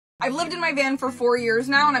I've lived in my van for 4 years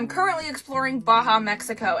now, and I'm currently exploring Baja,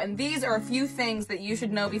 Mexico, and these are a few things that you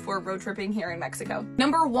should know before road tripping here in Mexico.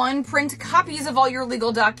 Number 1, print copies of all your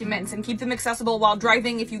legal documents and keep them accessible while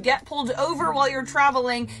driving. If you get pulled over while you're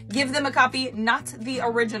traveling, give them a copy, not the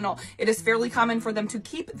original. It is fairly common for them to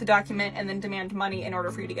keep the document and then demand money in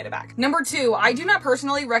order for you to get it back. Number 2, I do not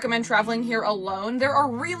personally recommend traveling here alone. There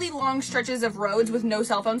are really long stretches of roads with no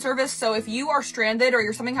cell phone service, so if you are stranded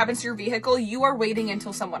or something happens to your vehicle, you are waiting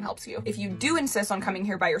until someone helps you. If you do insist on coming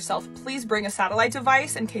here by yourself, please bring a satellite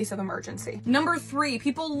device in case of emergency. Number 3,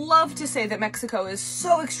 people love to say that Mexico is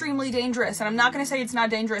so extremely dangerous, and I'm not going to say it's not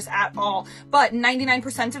dangerous at all, but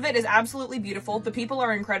 99% of it is absolutely beautiful. The people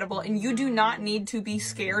are incredible, and you do not need to be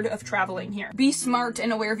scared of traveling here. Be smart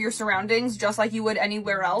and aware of your surroundings, just like you would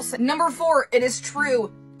anywhere else. Number 4, it is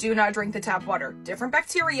true. Do not drink the tap water. Different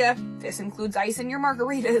bacteria. This includes ice in your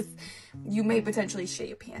margaritas. You may potentially shit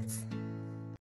your pants.